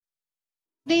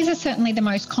These are certainly the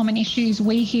most common issues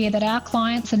we hear that our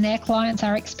clients and their clients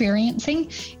are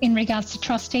experiencing in regards to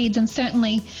trust deeds, and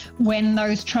certainly when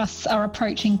those trusts are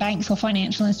approaching banks or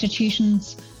financial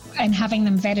institutions and having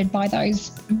them vetted by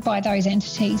those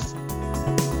entities.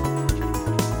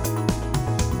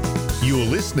 You're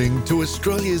listening to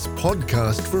Australia's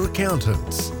podcast for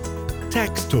accountants,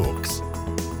 Tax Talks,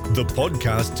 the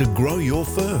podcast to grow your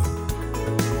firm.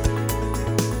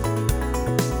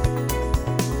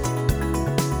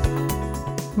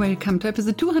 Welcome to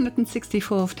episode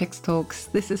 264 of Tax Talks.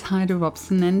 This is Heide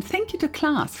Robson, and thank you to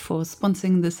Class for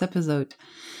sponsoring this episode.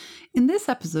 In this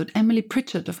episode, Emily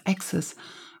Pritchard of Access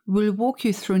will walk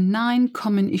you through 9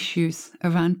 common issues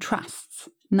around trusts.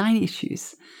 9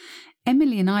 issues.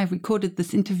 Emily and I recorded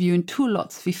this interview in 2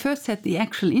 lots. We first had the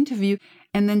actual interview,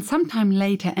 and then sometime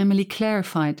later, Emily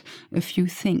clarified a few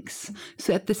things.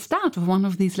 So at the start of one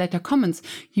of these later comments,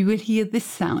 you will hear this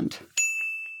sound.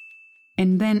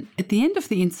 And then at the end of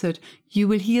the insert, you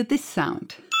will hear this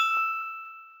sound.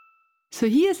 So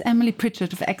here's Emily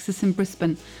Pritchard of Access in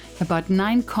Brisbane about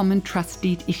 9 common trust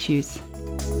deed issues.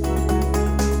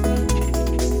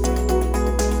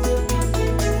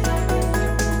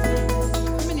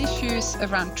 Common issues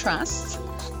around trusts.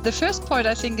 The first point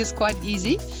I think is quite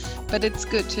easy, but it's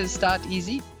good to start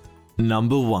easy.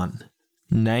 Number 1,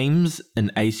 names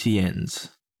and ACNs.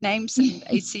 Names and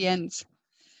ACNs.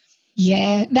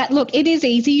 Yeah, it is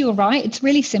easy, you're right. It's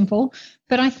really simple.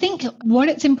 But I think what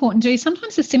it's important to do,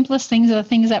 sometimes the simplest things are the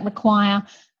things that require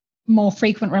more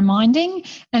frequent reminding.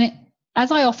 And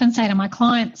as I often say to my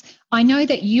clients, I know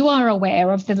that you are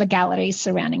aware of the legalities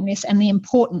surrounding this and the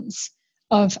importance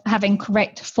of having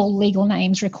correct full legal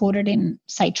names recorded in,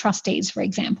 say, trustees, for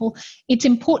example. It's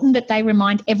important that they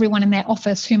remind everyone in their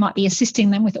office who might be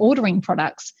assisting them with ordering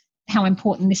products how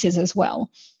important this is as well.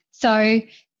 So,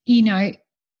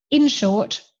 in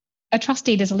short, a trust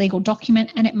deed is a legal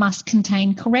document and it must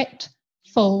contain correct,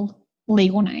 full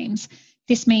legal names.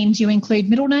 This means you include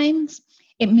middle names.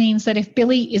 It means that if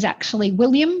Billy is actually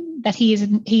William, that he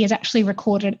is actually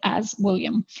recorded as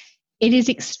William. It is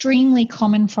extremely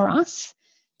common for us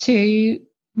to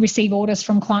receive orders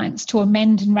from clients to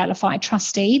amend and ratify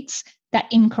trust deeds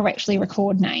that incorrectly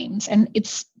record names. And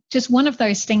it's just one of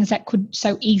those things that could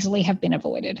so easily have been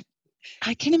avoided.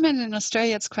 I can imagine in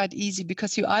Australia it's quite easy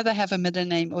because you either have a middle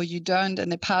name or you don't.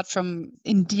 And apart from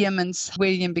endearments,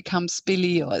 William becomes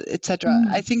Billy or etc.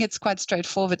 I think it's quite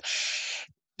straightforward.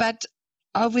 But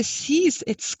overseas,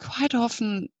 it's quite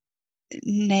often,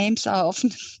 names are often,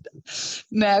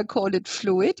 may I call it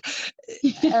fluid.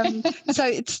 So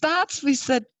it starts with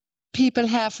that people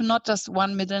have not just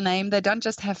one middle name. They don't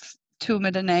just have 2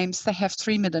 middle names, they have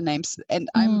 3 middle names. And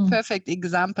I'm a perfect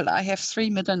example. I have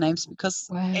 3 middle names because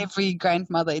every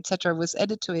grandmother, etc., was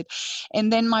added to it.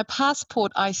 And then my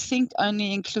passport, I think,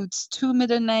 only includes 2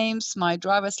 middle names. My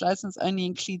driver's license only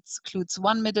includes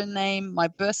 1 middle name. My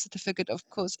birth certificate, of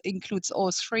course, includes all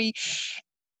 3.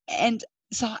 And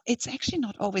so it's actually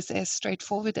not always as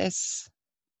straightforward as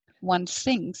one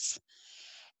thinks.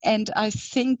 And I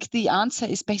think the answer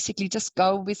is basically just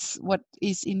go with what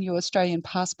is in your Australian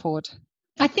passport.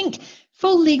 I think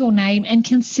full legal name and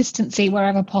consistency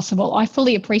wherever possible. I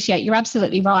fully appreciate, you're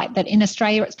absolutely right, that in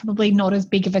Australia it's probably not as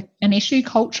big of an issue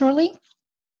culturally,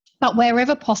 but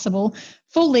wherever possible,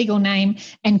 full legal name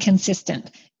and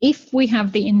consistent. If we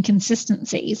have the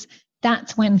inconsistencies,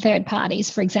 that's when third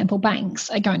parties, for example, banks,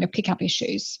 are going to pick up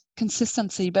issues.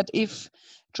 Consistency, but if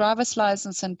driver's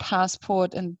license and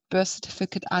passport and birth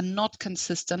certificate are not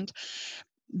consistent,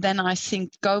 then I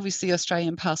think go with the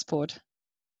Australian passport.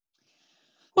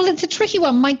 Well, it's a tricky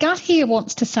one. My gut here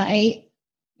wants to say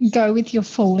go with your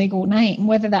full legal name,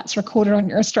 whether that's recorded on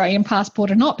your Australian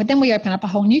passport or not. But then we open up a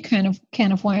whole new can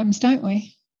of worms, don't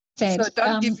we? So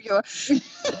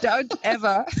don't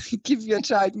ever give your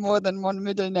child more than 1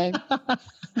 middle name.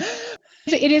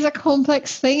 It is a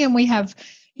complex thing, and we have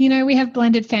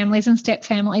blended families and step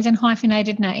families and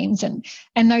hyphenated names, and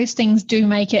those things do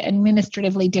make it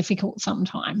administratively difficult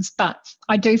sometimes. But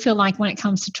I do feel like when it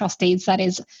comes to trust deeds, that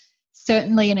is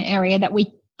certainly an area that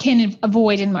we can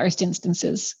avoid in most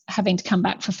instances, having to come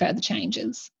back for further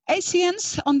changes.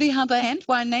 ACNs, on the other hand,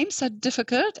 while names are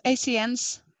difficult,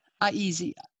 ACNs are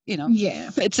easy.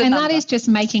 Yeah. It's and that is just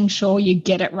making sure you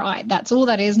get it right. That's all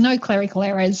that is. No clerical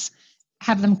errors.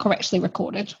 Have them correctly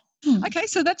recorded. Okay,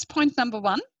 so that's point number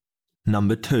 1.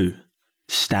 Number 2,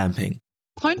 stamping.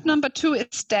 Point number 2 is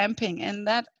stamping, and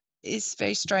that is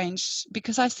very strange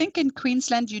because I think in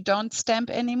Queensland you don't stamp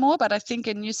anymore, but I think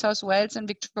in New South Wales and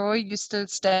Victoria you still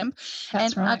stamp.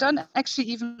 That's right. I don't actually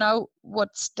even know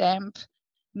what stamp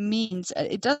means.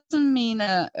 It doesn't mean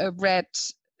a red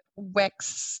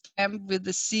wax stamp with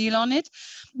the seal on it.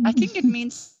 I think it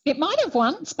means it might have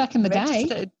once back in the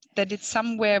day. That it's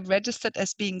somewhere registered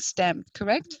as being stamped,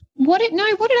 correct? What it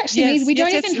actually means, we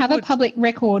don't even have a public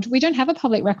record. We don't have a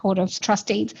public record of trust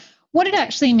deeds. What it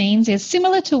actually means is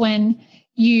similar to when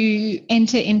you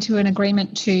enter into an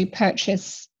agreement to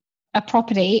purchase a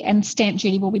property and stamp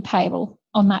duty will be payable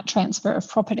on that transfer of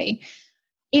property.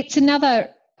 It's another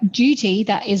duty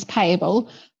that is payable,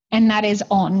 and that is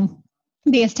on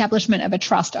the establishment of a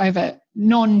trust over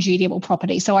non-dutiable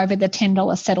property, so over the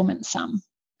 $10 settlement sum.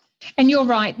 And you're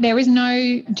right, there is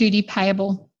no duty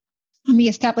payable on the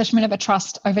establishment of a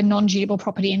trust over non-dutiable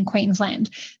property in Queensland.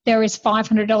 There is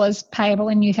 $500 payable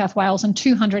in New South Wales and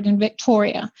 $200 in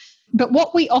Victoria. But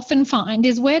what we often find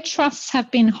is where trusts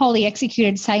have been wholly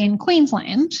executed, say in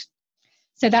Queensland,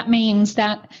 so that means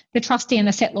that the trustee and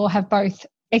the settlor have both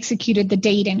executed the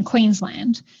deed in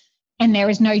Queensland, and there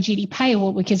is no duty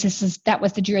payable because that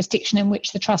was the jurisdiction in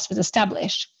which the trust was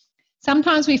established.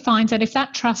 Sometimes we find that if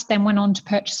that trust then went on to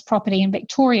purchase property in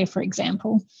Victoria, for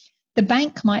example, the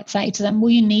bank might say to them,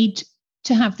 well, you need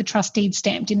to have the trust deed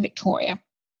stamped in Victoria.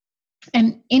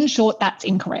 And in short, that's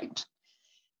incorrect.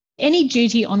 Any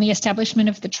duty on the establishment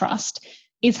of the trust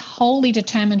is wholly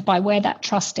determined by where that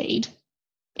trust deed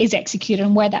is executed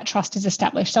and where that trust is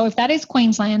established. So if that is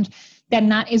Queensland, then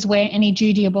that is where any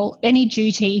duty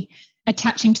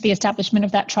attaching to the establishment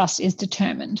of that trust is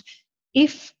determined.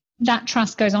 If that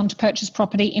trust goes on to purchase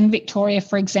property in Victoria,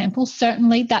 for example,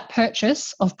 certainly that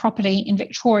purchase of property in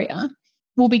Victoria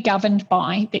will be governed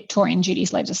by Victorian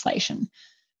duties legislation.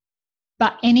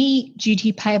 But any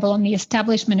duty payable on the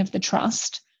establishment of the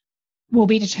trust will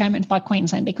be determined by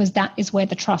Queensland because that is where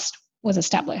the trust was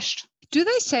established. Do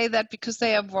they say that because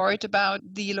they are worried about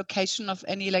the location of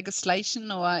any legislation,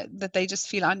 or that they just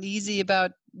feel uneasy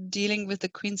about dealing with the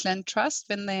Queensland Trust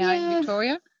when they are in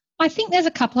Victoria? I think there's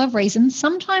a couple of reasons.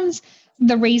 Sometimes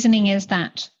the reasoning is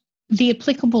that the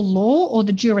applicable law or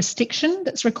the jurisdiction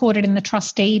that's recorded in the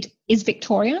trust deed is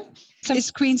Victoria. So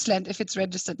it's Queensland if it's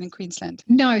registered in Queensland?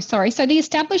 No, sorry. So the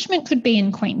establishment could be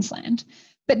in Queensland,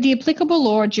 but the applicable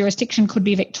law or jurisdiction could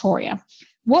be Victoria.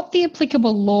 What the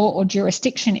applicable law or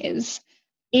jurisdiction is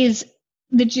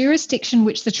the jurisdiction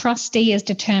which the trustee is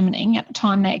determining at the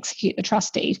time they execute the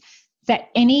trust deed, that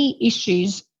any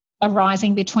issues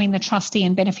arising between the trustee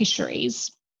and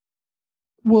beneficiaries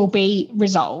will be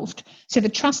resolved. So the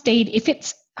trust deed, if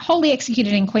it's wholly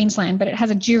executed in Queensland, but it has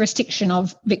a jurisdiction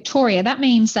of Victoria, that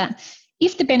means that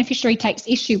if the beneficiary takes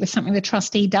issue with something the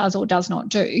trustee does or does not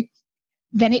do,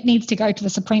 then it needs to go to the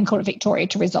Supreme Court of Victoria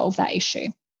to resolve that issue.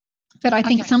 But I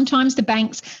think sometimes the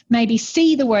banks maybe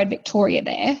see the word Victoria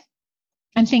there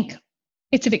and think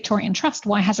it's a Victorian trust.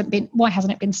 Why hasn't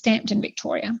it been stamped in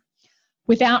Victoria?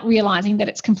 Without realising that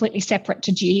it's completely separate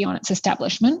to duty on its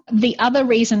establishment. The other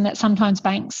reason that sometimes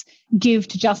banks give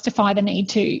to justify the need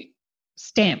to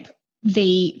stamp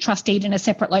the trust deed in a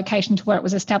separate location to where it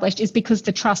was established is because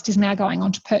the trust is now going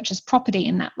on to purchase property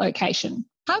in that location.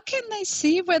 How can they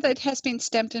see whether it has been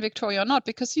stamped in Victoria or not?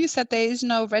 Because you said there is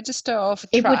no register of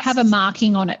trust. It would have a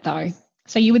marking on it though.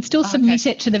 So you would still submit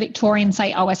it to the Victorian,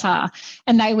 say, OSR,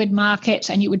 and they would mark it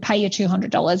and you would pay your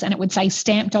 $200 and it would say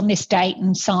stamped on this date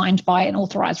and signed by an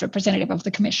authorised representative of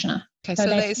the Commissioner. Okay, so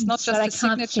there's not just a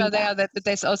signature there, that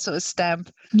there's also a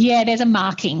stamp. Yeah, there's a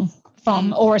marking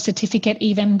or a certificate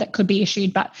even that could be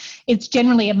issued, but it's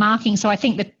generally a marking. So I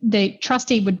think that the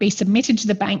trustee would be submitted to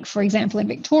the bank, for example, in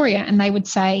Victoria, and they would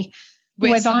say,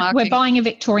 we're buying a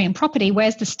Victorian property,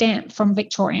 where's the stamp from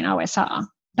Victorian OSR?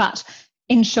 But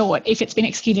in short, if it's been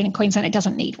executed in Queensland, it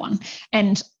doesn't need one.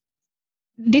 And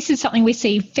this is something we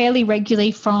see fairly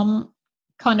regularly from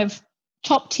kind of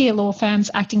top-tier law firms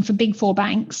acting for Big Four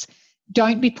banks.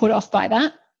 Don't be put off by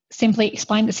that. Simply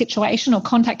explain the situation or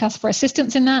contact us for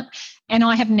assistance in that. And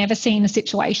I have never seen a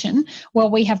situation where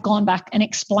we have gone back and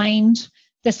explained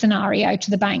the scenario to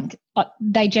the bank, but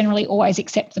they generally always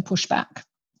accept the pushback.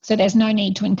 So there's no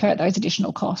need to incur those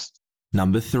additional costs.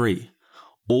 Number 3.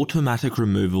 Automatic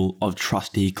removal of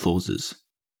trustee clauses.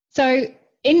 So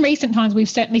in recent times, we've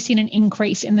certainly seen an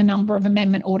increase in the number of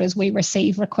amendment orders we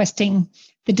receive requesting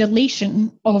the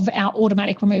deletion of our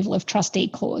automatic removal of trustee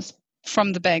clause.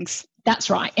 From the banks. That's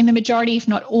right. In the majority, if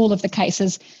not all of the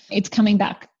cases, it's coming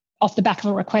back off the back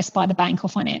of a request by the bank or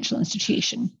financial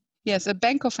institution. Yes, a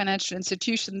bank or financial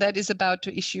institution that is about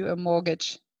to issue a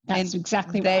mortgage. That's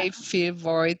exactly right. They feel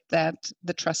worried that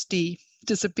the trustee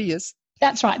disappears.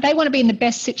 That's right. They want to be in the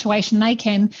best situation they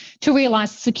can to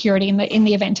realise security in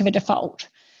the event of a default.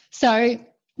 So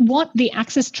what the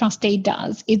Access trustee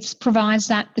does is provides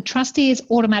that the trustee is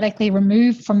automatically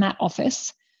removed from that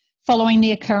office following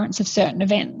the occurrence of certain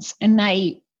events. And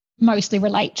they mostly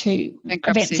relate to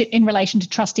events in relation to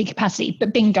trustee capacity.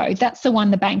 But bingo, that's the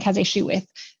one the bank has issue with,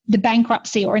 the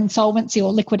bankruptcy or insolvency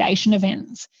or liquidation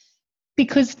events.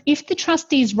 Because if the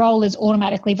trustee's role is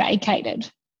automatically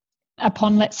vacated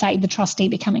upon, let's say, the trustee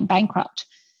becoming bankrupt,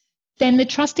 then the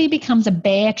trustee becomes a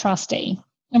bare trustee.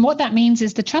 And what that means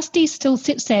is the trustee still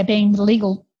sits there being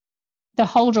the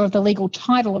holder of the legal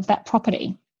title of that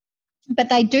property, but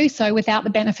they do so without the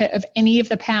benefit of any of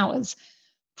the powers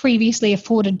previously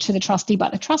afforded to the trustee by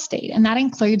the trustee, and that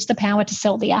includes the power to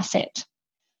sell the asset.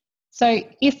 So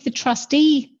if the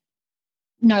trustee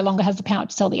no longer has the power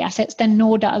to sell the assets, then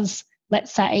nor does,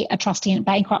 let's say, a trustee in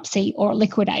bankruptcy or a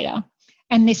liquidator.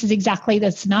 And this is exactly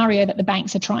the scenario that the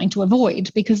banks are trying to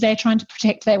avoid, because they're trying to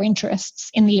protect their interests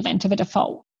in the event of a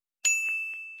default.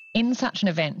 In such an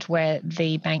event where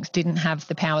the banks didn't have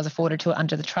the powers afforded to it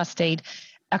under the trust deed,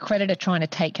 a creditor trying to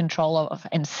take control of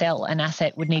and sell an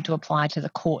asset would need to apply to the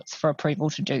courts for approval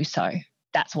to do so.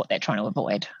 That's what they're trying to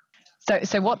avoid.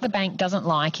 So what the bank doesn't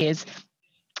like is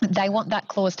they want that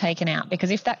clause taken out, because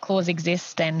if that clause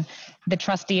exists, then the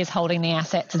trustee is holding the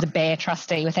assets as a bare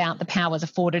trustee without the powers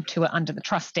afforded to it under the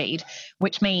trust deed,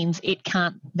 which means it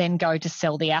can't then go to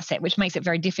sell the asset, which makes it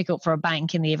very difficult for a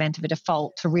bank in the event of a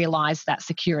default to realise that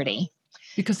security.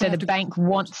 Because so the bank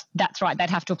wants, that's right, they'd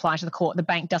have to apply to the court. The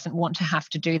bank doesn't want to have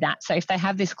to do that. So if they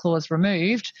have this clause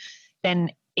removed,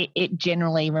 then it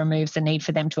generally removes the need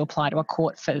for them to apply to a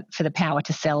court for the power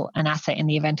to sell an asset in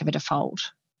the event of a default.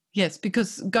 Yes,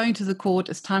 because going to the court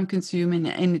is time-consuming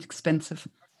and inexpensive.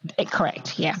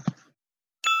 Correct, yeah.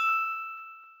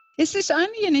 Is this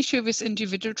only an issue with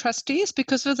individual trustees?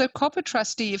 Because with a corporate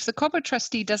trustee, if the corporate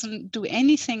trustee doesn't do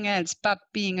anything else but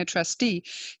being a trustee,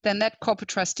 then that corporate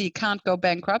trustee can't go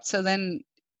bankrupt. So then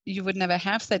you would never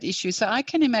have that issue. So I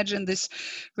can imagine this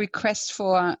request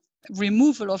for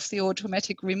removal of the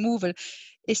automatic removal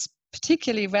is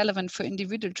particularly relevant for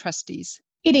individual trustees.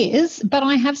 It is, but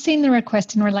I have seen the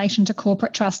request in relation to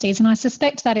corporate trustees, and I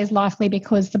suspect that is likely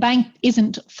because the bank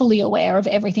isn't fully aware of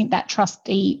everything that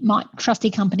trustee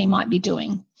company might be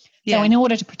doing. Yeah. So in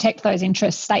order to protect those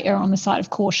interests, they err on the side of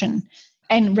caution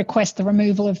and request the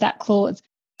removal of that clause.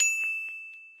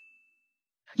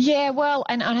 Yeah, well,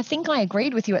 and I think I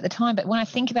agreed with you at the time, but when I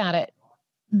think about it,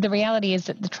 the reality is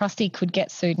that the trustee could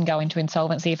get sued and go into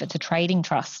insolvency if it's a trading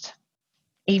trust,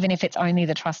 even if it's only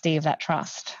the trustee of that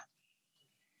trust.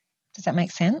 Does that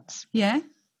make sense? Yeah.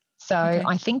 So okay.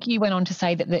 I think you went on to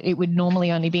say that it would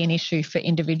normally only be an issue for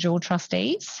individual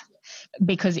trustees,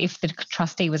 because if the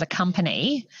trustee was a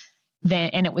company then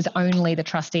and it was only the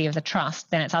trustee of the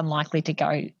trust, then it's unlikely to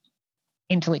go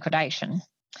into liquidation.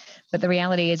 But the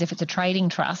reality is if it's a trading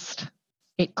trust,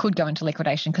 it could go into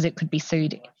liquidation because it could be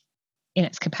sued in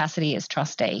its capacity as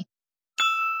trustee.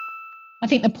 I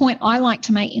think the point I like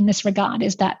to make in this regard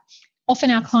is that often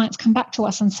our clients come back to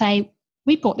us and say,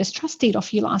 we bought this trust deed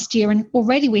off you last year and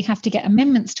already we have to get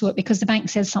amendments to it because the bank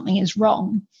says something is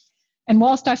wrong. And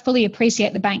whilst I fully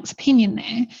appreciate the bank's opinion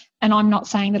there, and I'm not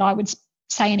saying that I would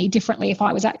say any differently if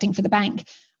I was acting for the bank,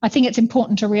 I think it's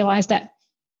important to realise that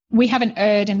we haven't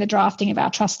erred in the drafting of our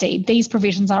trust deed. These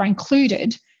provisions are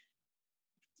included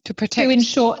to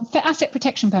ensure, for asset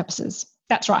protection purposes.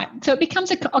 That's right. So it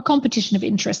becomes a competition of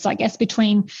interests, I guess,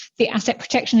 between the asset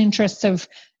protection interests of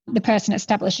the person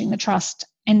establishing the trust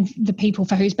and the people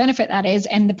for whose benefit that is,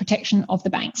 and the protection of the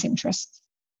bank's interests.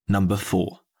 Number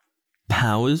 4,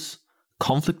 powers,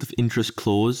 conflict of interest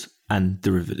clause, and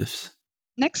derivatives.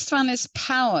 Next one is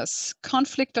powers,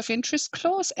 conflict of interest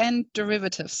clause, and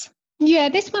derivatives. Yeah,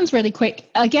 this one's really quick.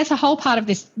 I guess a whole part of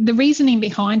this, the reasoning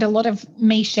behind a lot of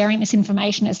me sharing this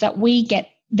information is that we get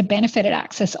the benefit and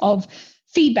access of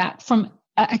feedback from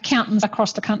accountants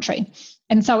across the country.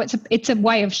 And so it's a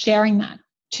way of sharing that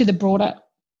to the broader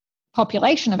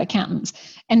population of accountants.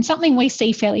 And something we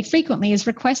see fairly frequently is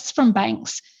requests from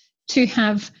banks to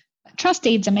have trust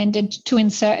deeds amended to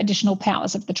insert additional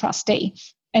powers of the trustee.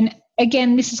 And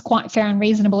again, this is quite fair and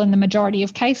reasonable in the majority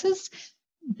of cases,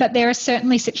 but there are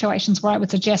certainly situations where I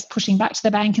would suggest pushing back to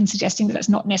the bank and suggesting that it's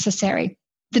not necessary.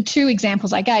 The two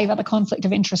examples I gave are the conflict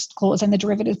of interest clause and the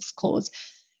derivatives clause.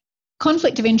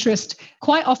 Conflict of interest,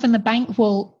 quite often the bank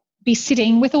will be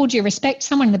sitting, with all due respect,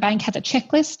 someone in the bank has a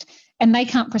checklist and they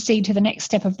can't proceed to the next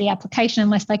step of the application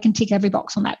unless they can tick every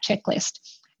box on that checklist.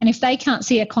 And if they can't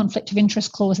see a conflict of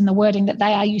interest clause in the wording that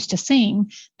they are used to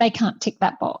seeing, they can't tick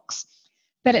that box.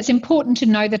 But it's important to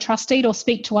know the trust deed or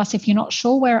speak to us if you're not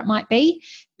sure where it might be,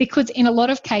 because in a lot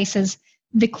of cases,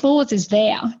 the clause is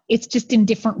there. It's just in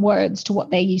different words to what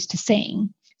they're used to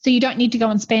seeing. So you don't need to go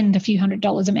and spend a few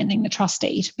 $100s amending the trust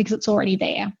deed because it's already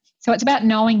there. So it's about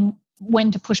knowing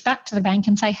when to push back to the bank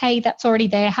and say, hey, that's already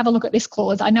there. Have a look at this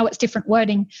clause. I know it's different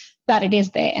wording, but it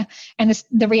is there. And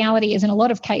the reality is, in a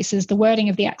lot of cases, the wording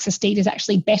of the access deed is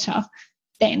actually better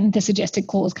than the suggested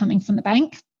clause coming from the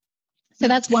bank. So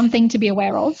that's one thing to be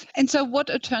aware of. And so what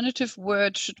alternative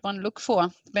word should one look for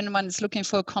when one is looking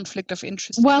for a conflict of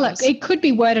interest? Well, it could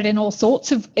be worded in all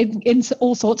sorts of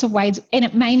ways, and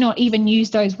it may not even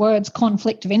use those words,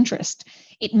 conflict of interest.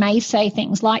 It may say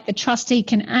things like the trustee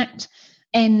can act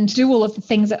and do all of the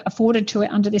things that are afforded to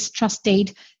it under this trust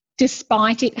deed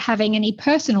despite it having any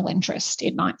personal interest,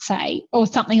 it might say, or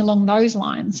something along those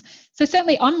lines. So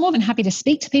certainly I'm more than happy to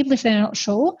speak to people if they're not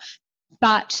sure.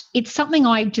 But it's something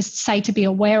I just say to be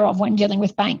aware of when dealing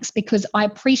with banks, because I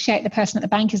appreciate the person at the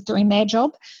bank is doing their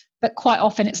job, but quite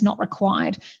often it's not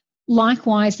required.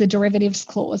 Likewise, the derivatives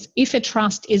clause. If a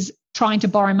trust is trying to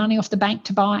borrow money off the bank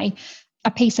to buy a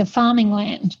piece of farming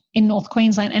land in North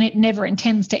Queensland and it never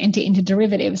intends to enter into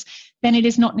derivatives, then it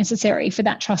is not necessary for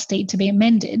that trustee to be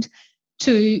amended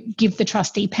to give the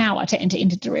trustee power to enter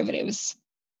into derivatives.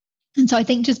 And so I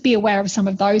think just be aware of some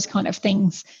of those kind of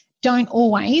things. Don't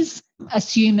always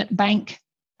assume that bank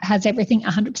has everything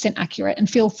 100% accurate, and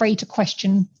feel free to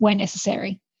question where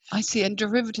necessary. I see. And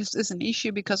derivatives is an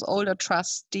issue because older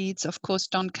trust deeds, of course,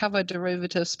 don't cover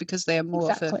derivatives because they are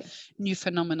more of a new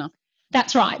phenomena.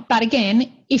 That's right. But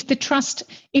again, if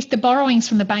the borrowings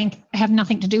from the bank have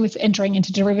nothing to do with entering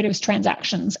into derivatives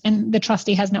transactions and the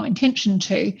trustee has no intention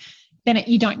to, then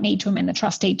you don't need to amend the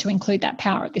trust deed to include that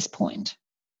power at this point.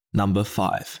 Number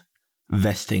 5.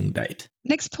 Vesting date.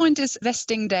 Next point is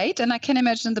vesting date. And I can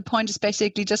imagine the point is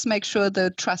basically just make sure the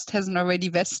trust hasn't already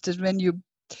vested when you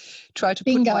try to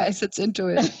put more assets into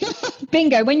it.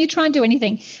 Bingo. When you try and do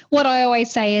anything, what I always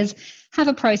say is have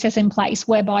a process in place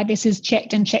whereby this is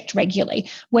checked and checked regularly.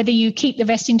 Whether you keep the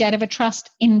vesting date of a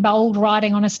trust in bold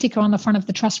writing on a sticker on the front of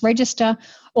the trust register,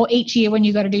 or each year when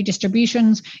you go to do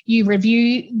distributions, you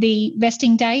review the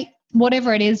vesting date,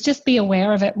 whatever it is, just be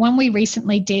aware of it. When we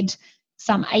recently did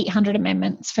some 800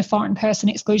 amendments for foreign person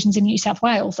exclusions in New South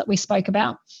Wales that we spoke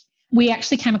about, we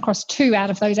actually came across 2 out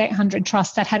of those 800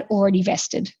 trusts that had already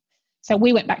vested. So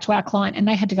we went back to our client and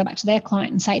they had to go back to their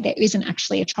client and say there isn't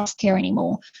actually a trust there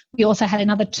anymore. We also had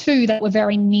another 2 that were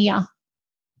very near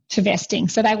to vesting.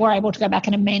 So they were able to go back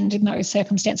and amend in those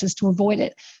circumstances to avoid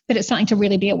it. But it's something to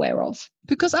really be aware of.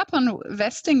 Because upon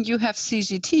vesting, you have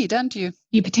CGT, don't you?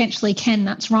 You potentially can,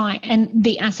 that's right. And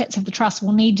the assets of the trust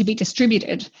will need to be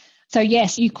distributed. So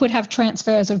yes, you could have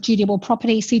transfers of dutiable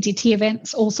property, CGT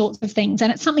events, all sorts of things.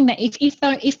 And it's something that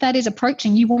if that is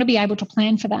approaching, you want to be able to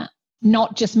plan for that,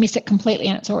 not just miss it completely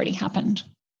and it's already happened.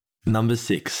 Number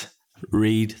 6,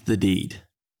 read the deed.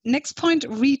 Next point,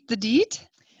 read the deed.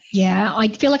 Yeah, I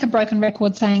feel like a broken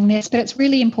record saying this, but it's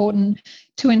really important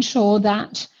to ensure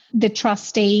that the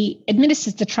trustee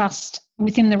administers the trust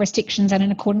within the restrictions and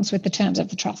in accordance with the terms of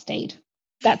the trust deed.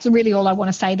 That's really all I want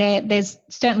to say there. There's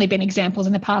certainly been examples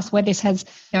in the past where this has,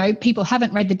 people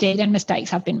haven't read the deed and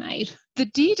mistakes have been made. The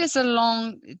deed is a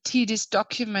long, tedious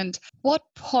document. What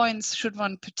points should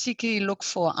one particularly look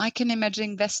for? I can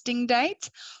imagine vesting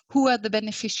date, who are the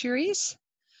beneficiaries,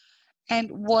 and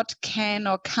what can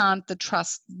or can't the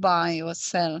trust buy or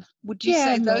sell. Would you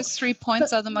say those 3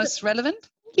 points are the most relevant?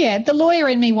 Yeah, the lawyer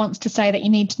in me wants to say that you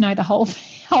need to know the whole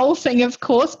thing, of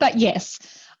course, but yes.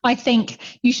 I think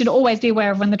you should always be aware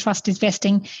of when the trust is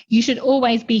vesting. You should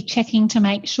always be checking to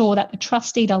make sure that the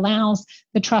trust deed allows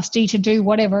the trustee to do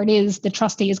whatever it is the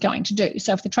trustee is going to do.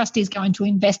 So if the trustee is going to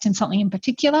invest in something in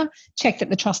particular, check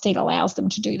that the trust deed allows them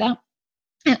to do that.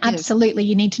 And absolutely,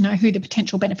 you need to know who the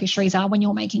potential beneficiaries are when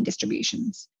you're making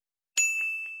distributions.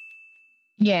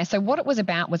 Yeah, so what it was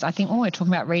about was, I think when we were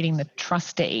talking about reading the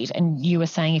trust deed, and you were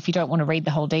saying if you don't want to read the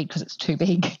whole deed because it's too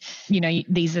big,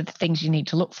 these are the things you need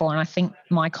to look for. And I think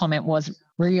my comment was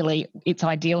really it's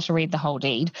ideal to read the whole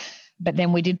deed. But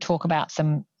then we did talk about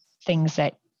some things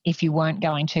that if you weren't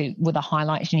going to, were the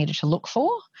highlights you needed to look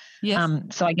for. Yes.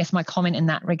 So I guess my comment in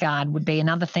that regard would be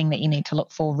another thing that you need to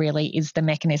look for really is the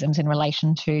mechanisms in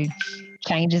relation to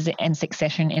changes and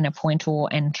succession in appointor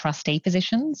and trustee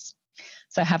positions.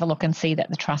 So have a look and see that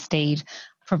the trust deed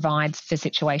provides for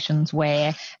situations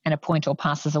where an appointor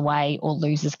passes away or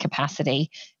loses capacity,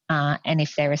 and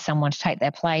if there is someone to take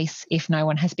their place, if no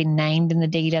one has been named in the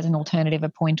deed as an alternative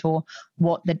appointor,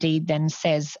 what the deed then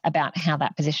says about how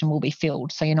that position will be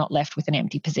filled, so you're not left with an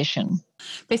empty position.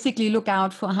 Basically, look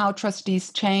out for how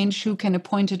trustees change, who can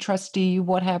appoint a trustee,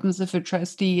 what happens if a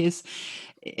trustee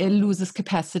loses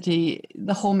capacity,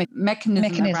 the whole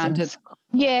mechanism around it.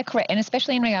 Yeah, correct. And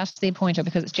especially in regards to the appointer,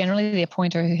 because it's generally the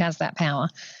appointer who has that power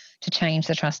to change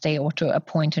the trustee or to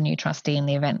appoint a new trustee in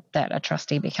the event that a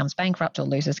trustee becomes bankrupt or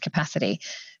loses capacity.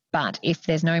 But if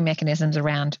there's no mechanisms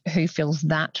around who fills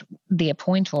the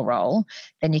appointer role,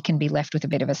 then you can be left with a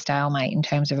bit of a stalemate in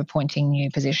terms of appointing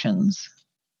new positions.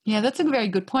 Yeah, that's a very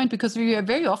good point, because we are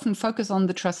very often focused on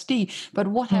the trustee, but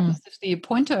what happens if the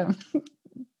appointer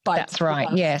bites? That's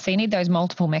right. Yeah. So you need those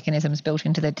multiple mechanisms built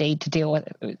into the deed to deal with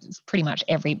pretty much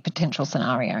every potential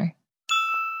scenario.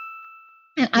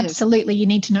 And absolutely, you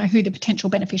need to know who the potential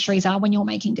beneficiaries are when you're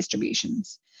making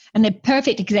distributions. And the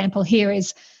perfect example here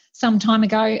is some time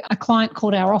ago, a client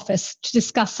called our office to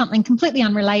discuss something completely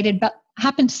unrelated, but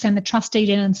happened to send the trust deed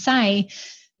in and say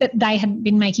that they had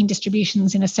been making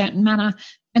distributions in a certain manner.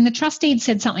 And the trust deed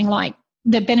said something like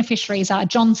the beneficiaries are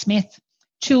John Smith,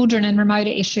 children and remoter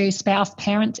issue, spouse,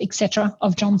 parents, etc.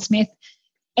 of John Smith,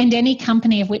 and any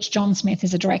company of which John Smith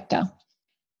is a director.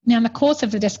 Now, in the course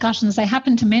of the discussions, they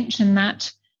happened to mention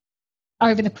that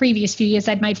over the previous few years,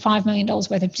 they'd made $5 million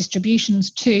worth of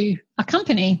distributions to a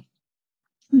company.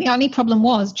 The only problem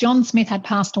was John Smith had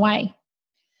passed away,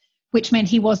 which meant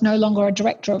he was no longer a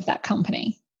director of that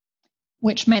company,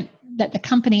 which meant that the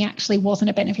company actually wasn't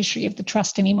a beneficiary of the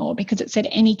trust anymore, because it said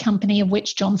any company of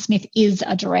which John Smith is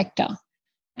a director,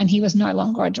 and he was no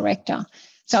longer a director.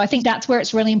 So I think that's where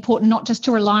it's really important not just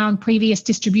to rely on previous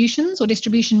distributions or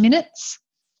distribution minutes,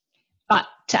 but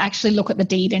to actually look at the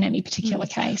deed in any particular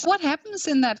case. What happens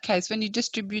in that case when you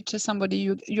distribute to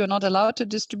somebody you're not allowed to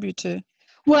distribute to?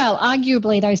 Well,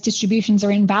 arguably those distributions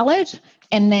are invalid,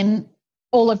 and then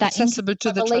all of that accessible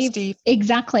to the trustee.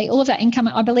 Exactly. All of that income,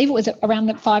 I believe it was around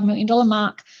the $5 million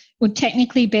mark, would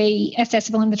technically be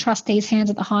accessible in the trustee's hands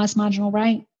at the highest marginal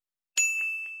rate.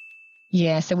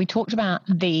 Yeah, so we talked about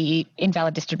the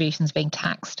invalid distributions being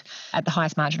taxed at the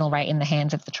highest marginal rate in the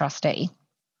hands of the trustee.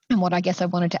 And what I guess I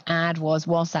wanted to add was,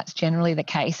 whilst that's generally the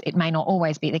case, it may not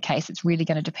always be the case. It's really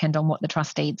going to depend on what the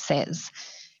trust deed says,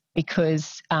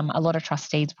 because a lot of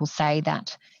trust deeds will say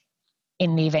that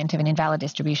in the event of an invalid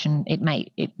distribution,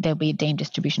 there'll be a deemed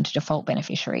distribution to default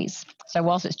beneficiaries. So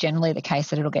whilst it's generally the case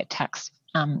that it'll get taxed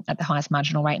at the highest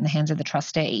marginal rate in the hands of the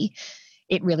trustee,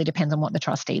 it really depends on what the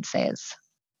trust deed says.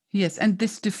 Yes, and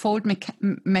this default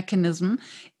mechanism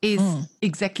is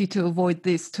exactly to avoid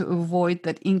this, to avoid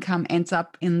that income ends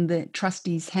up in the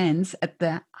trustee's hands at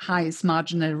the highest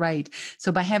marginal rate. So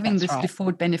by having this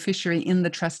default beneficiary in the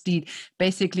trust deed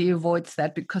basically avoids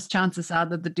that, because chances are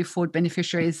that the default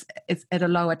beneficiary is at a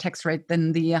lower tax rate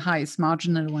than the highest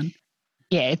marginal one.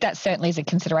 Yeah, that certainly is a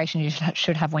consideration you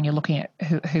should have when you're looking at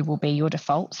who will be your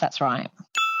defaults. That's right.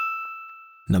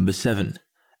 Number 7,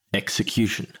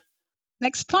 execution.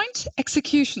 Next point,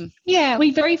 execution. Yeah, we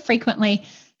very frequently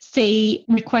see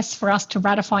requests for us to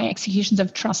ratify executions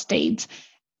of trust deeds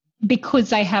because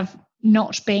they have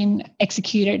not been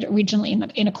executed originally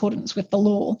in accordance with the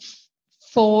law.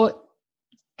 For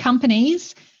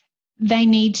companies, they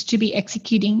need to be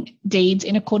executing deeds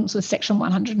in accordance with Section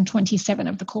 127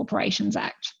 of the Corporations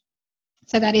Act.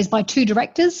 So that is by 2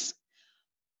 directors,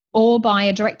 or by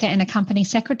a director and a company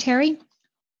secretary,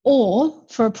 or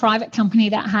for a private company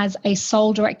that has a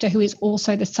sole director who is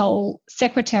also the sole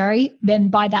secretary, then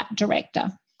by that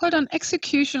director. Hold on,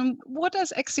 execution. What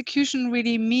does execution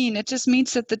really mean? It just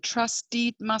means that the trust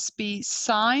deed must be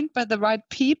signed by the right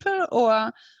people,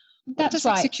 or that's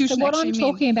right. So what I'm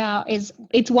talking about is,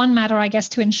 it's one matter, I guess,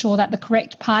 to ensure that the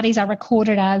correct parties are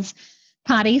recorded as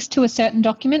parties to a certain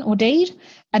document or deed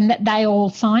and that they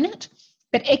all sign it.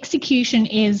 But execution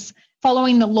is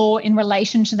following the law in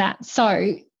relation to that.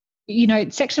 So,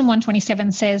 Section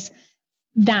 127 says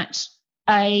that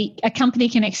a company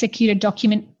can execute a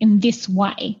document in this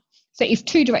way. So if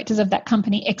 2 directors of that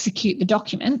company execute the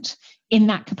document in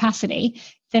that capacity,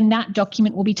 then that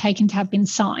document will be taken to have been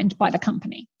signed by the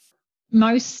company.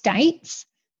 Most states,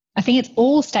 I think it's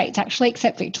all states actually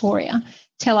except Victoria,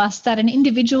 tell us that an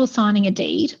individual signing a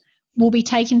deed will be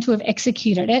taken to have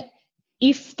executed it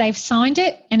if they've signed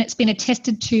it and it's been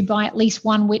attested to by at least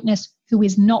one witness who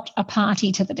is not a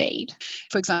party to the deed.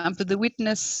 For example, the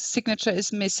witness signature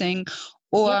is missing,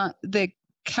 or the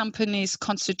company's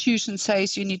constitution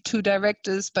says you need 2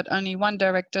 directors, but only 1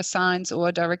 director signs, or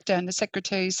a director and a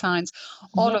secretary signs.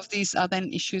 All of these are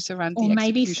then issues around the execution.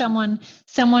 Or maybe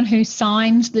someone who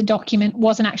signed the document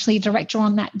wasn't actually a director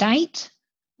on that date.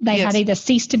 They had either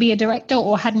ceased to be a director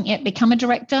or hadn't yet become a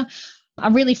director. A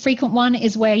really frequent one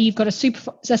is where you've got a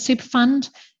super fund,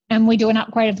 and we do an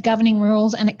upgrade of the governing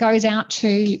rules, and it goes out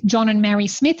to John and Mary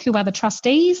Smith, who are the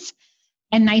trustees,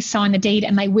 and they sign the deed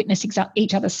and they witness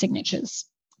each other's signatures,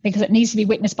 because it needs to be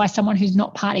witnessed by someone who's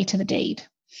not party to the deed.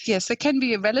 Yes, they can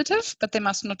be a relative, but they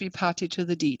must not be party to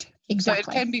the deed. Exactly.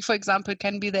 So it can be, for example,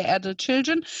 their adult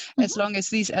children, as long as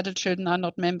these adult children are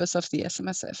not members of the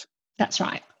SMSF. That's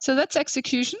right. So that's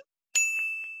execution.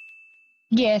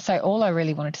 Yeah, so all I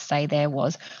really wanted to say there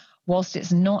was, whilst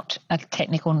it's not a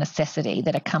technical necessity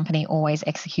that a company always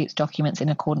executes documents in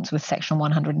accordance with Section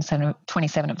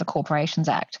 127 of the Corporations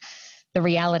Act, the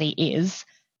reality is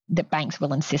that banks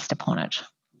will insist upon it.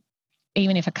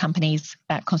 Even if a company's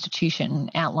constitution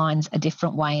outlines a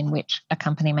different way in which a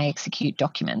company may execute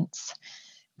documents,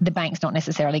 the bank's not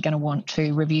necessarily going to want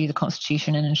to review the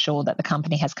constitution and ensure that the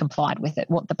company has complied with it.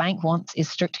 What the bank wants is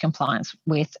strict compliance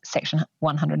with Section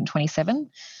 127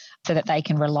 so that they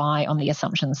can rely on the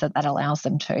assumptions that allows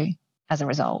them to as a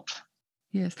result.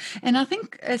 Yes. And I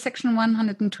think Section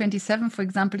 127, for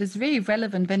example, is very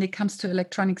relevant when it comes to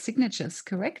electronic signatures,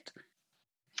 correct?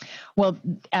 Well,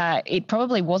 it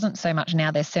probably wasn't so much now.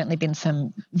 There's certainly been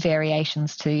some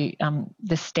variations to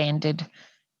the standard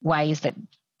ways that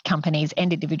companies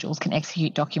and individuals can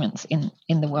execute documents in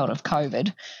the world of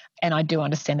COVID. And I do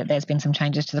understand that there's been some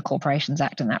changes to the Corporations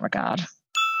Act in that regard.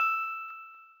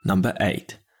 Number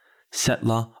 8,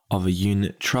 settler of a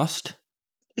unit trust.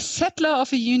 Settler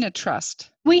of a unit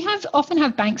trust. We often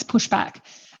have banks push back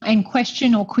and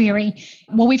question or query.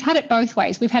 Well, we've had it both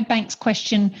ways. We've had banks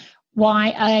question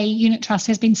why a unit trust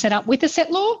has been set up with a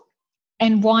settlor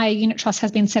and why a unit trust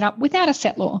has been set up without a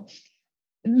settlor.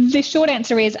 The short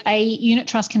answer is a unit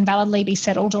trust can validly be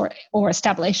settled or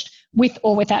established with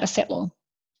or without a settlor.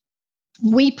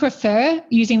 We prefer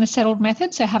using the settled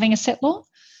method, so having a settlor,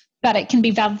 but it can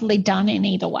be validly done in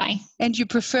either way. And you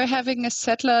prefer having a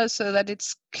settler so that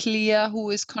it's clear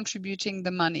who is contributing the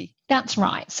money? That's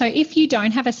right. So if you do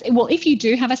have a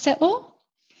settlor,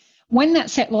 when that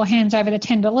settlor hands over the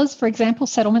 $10, for example,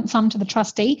 settlement sum to the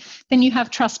trustee, then you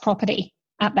have trust property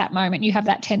at that moment. You have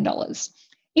that $10.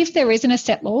 If there isn't a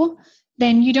settlor,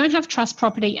 then you don't have trust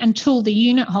property until the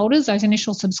unit holders, those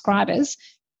initial subscribers,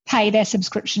 pay their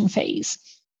subscription fees.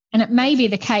 And it may be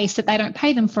the case that they don't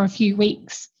pay them for a few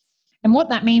weeks. And what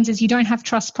that means is you don't have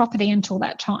trust property until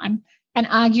that time. And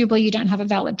arguably you don't have a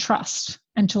valid trust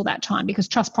until that time, because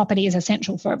trust property is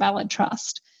essential for a valid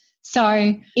trust.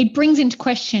 So it brings into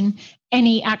question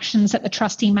any actions that the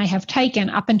trustee may have taken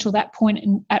up until that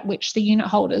point at which the unit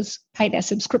holders pay their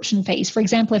subscription fees. For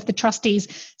example, if the trustees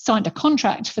signed a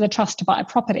contract for the trust to buy a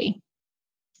property,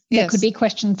 there could be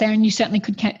questions there, and you certainly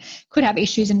could have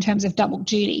issues in terms of double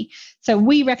duty. So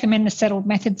we recommend the settled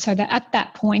method so that at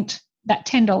that point, that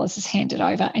 $10 is handed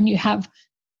over and you have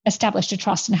established a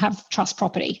trust and have trust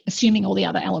property, assuming all the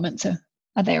other elements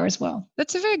are there as well.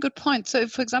 That's a very good point. So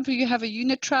if, for example, you have a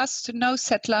unit trust, no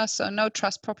settler, so no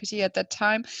trust property at that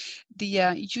time,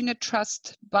 the unit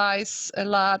trust buys a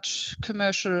large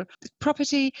commercial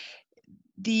property,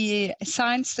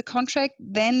 signs the contract,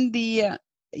 then the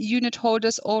unit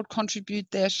holders all contribute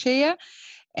their share.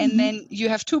 And then you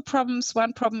have two problems.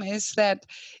 One problem is that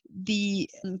the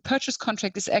purchase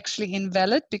contract is actually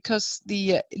invalid because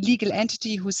the legal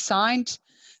entity who signed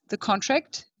the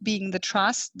contract, being the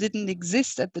trust, didn't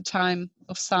exist at the time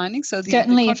of signing. So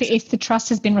certainly if the trust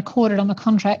has been recorded on the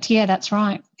contract, yeah, that's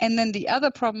right. And then the other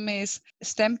problem is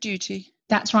stamp duty.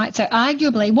 That's right. So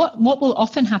arguably what will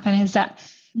often happen is that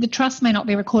the trust may not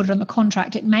be recorded on the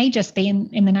contract. It may just be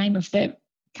in the name of the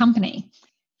company.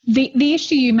 The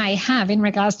issue you may have in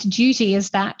regards to duty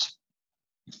is that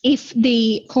if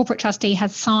the corporate trustee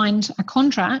has signed a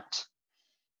contract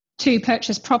to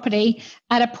purchase property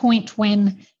at a point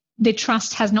when the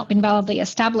trust has not been validly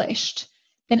established,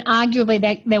 then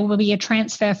arguably there will be a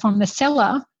transfer from the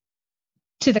seller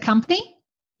to the company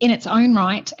in its own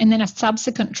right, and then a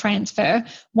subsequent transfer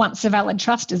once a valid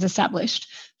trust is established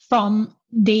from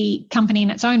the company in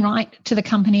its own right to the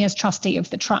company as trustee of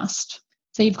the trust.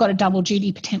 So you've got a double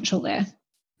duty potential there.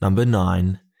 Number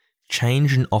 9,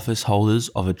 change in office holders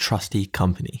of a trustee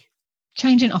company.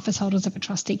 Change in office holders of a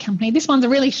trustee company. This one's a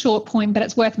really short point, but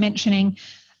it's worth mentioning.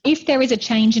 If there is a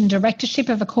change in directorship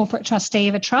of a corporate trustee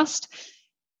of a trust,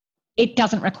 it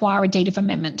doesn't require a deed of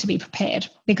amendment to be prepared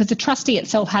because the trustee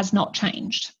itself has not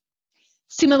changed.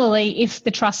 Similarly, if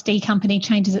the trustee company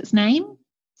changes its name,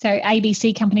 so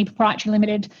ABC Company Proprietary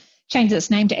Limited changes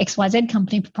its name to XYZ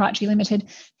Company Proprietary Limited,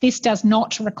 this does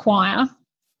not require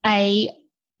a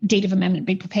deed of amendment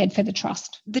be prepared for the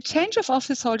trust. The change of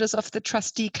office holders of the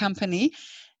trustee company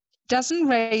doesn't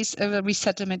raise a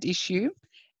resettlement issue,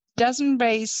 doesn't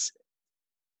raise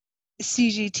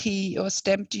CGT or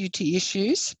stamp duty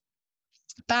issues,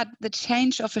 but the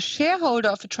change of a shareholder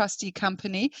of a trustee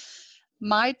company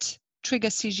might trigger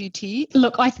CGT.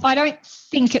 Look, I don't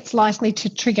think it's likely to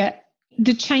trigger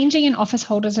The changing in office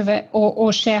holders of it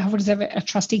or shareholders of a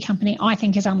trustee company, I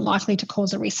think, is unlikely to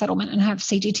cause a resettlement and have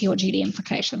CGT or GD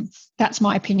implications. That's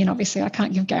my opinion. Obviously, I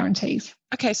can't give guarantees.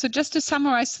 Okay, so just to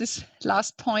summarize this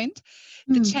last point,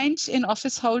 the change in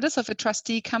office holders of a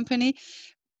trustee company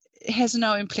has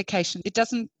no implication. It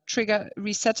doesn't trigger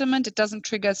resettlement, it doesn't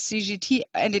trigger CGT,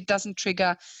 and it doesn't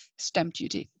trigger stamp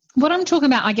duty. What I'm talking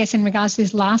about, I guess, in regards to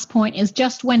this last point is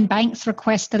just when banks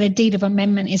request that a deed of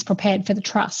amendment is prepared for the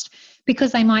trust,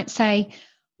 because they might say,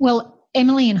 well,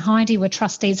 Emily and Heidi were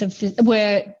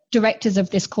directors of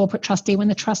this corporate trustee when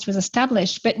the trust was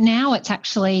established, but now it's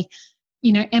actually,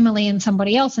 Emily and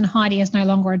somebody else, and Heidi is no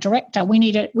longer a director. We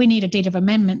need a deed of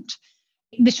amendment.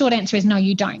 The short answer is no,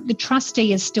 you don't. The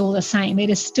trustee is still the same. It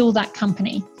is still that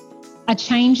company. A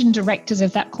change in directors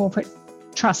of that corporate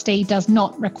trustee does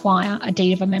not require a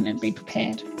deed of amendment be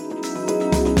prepared.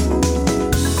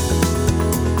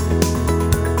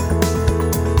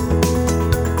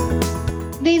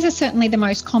 These are certainly the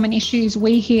most common issues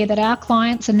we hear that our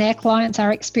clients and their clients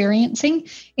are experiencing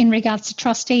in regards to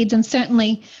trust deeds, and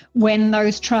certainly when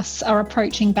those trusts are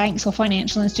approaching banks or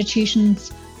financial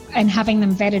institutions and having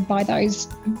them vetted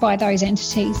by those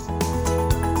entities.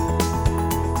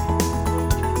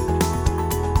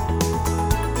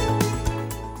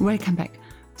 Welcome back.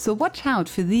 So watch out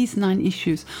for these 9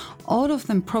 issues. All of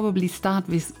them probably start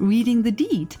with reading the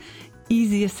deed.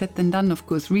 Easier said than done, of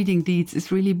course. Reading deeds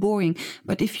is really boring.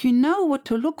 But if you know what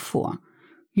to look for,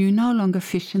 you no longer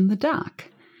fish in the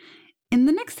dark. In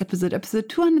the next episode, episode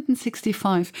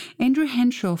 265, Andrew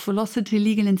Henshaw, Velocity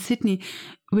Legal in Sydney,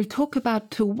 will talk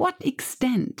about to what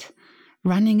extent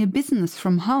running a business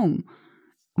from home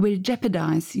will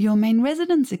jeopardize your main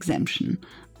residence exemption.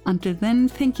 Until then,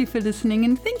 thank you for listening,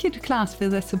 and thank you to CLAS for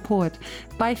their support.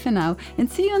 Bye for now, and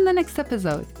see you in the next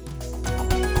episode.